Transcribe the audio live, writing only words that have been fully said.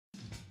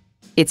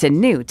It's a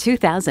new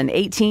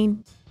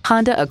 2018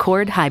 Honda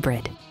Accord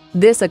Hybrid.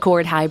 This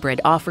Accord Hybrid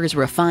offers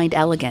refined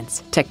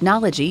elegance,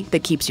 technology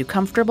that keeps you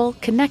comfortable,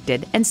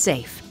 connected, and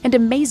safe, and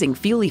amazing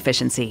fuel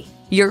efficiency.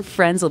 Your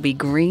friends will be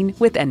green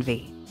with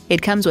envy.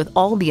 It comes with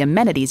all the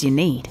amenities you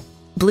need: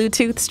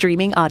 Bluetooth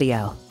streaming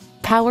audio,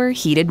 power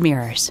heated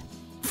mirrors,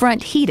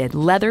 front heated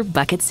leather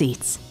bucket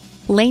seats,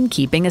 lane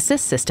keeping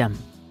assist system,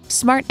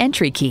 smart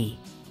entry key,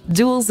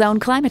 dual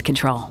zone climate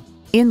control,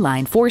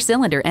 inline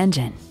 4-cylinder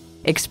engine,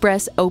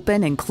 express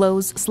open and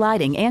close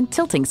sliding and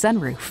tilting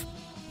sunroof,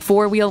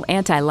 4-wheel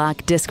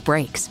anti-lock disc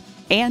brakes,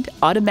 and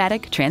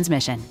automatic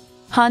transmission.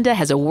 Honda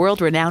has a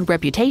world-renowned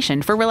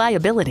reputation for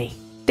reliability.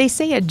 They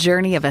say a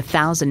journey of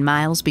 1,000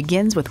 miles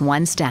begins with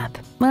one step.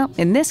 Well,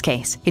 in this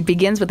case, it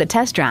begins with a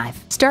test drive.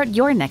 Start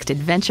your next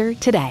adventure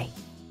today.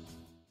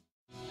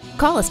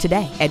 Call us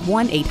today at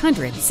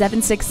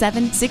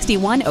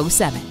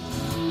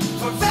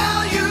 1-800-767-6107.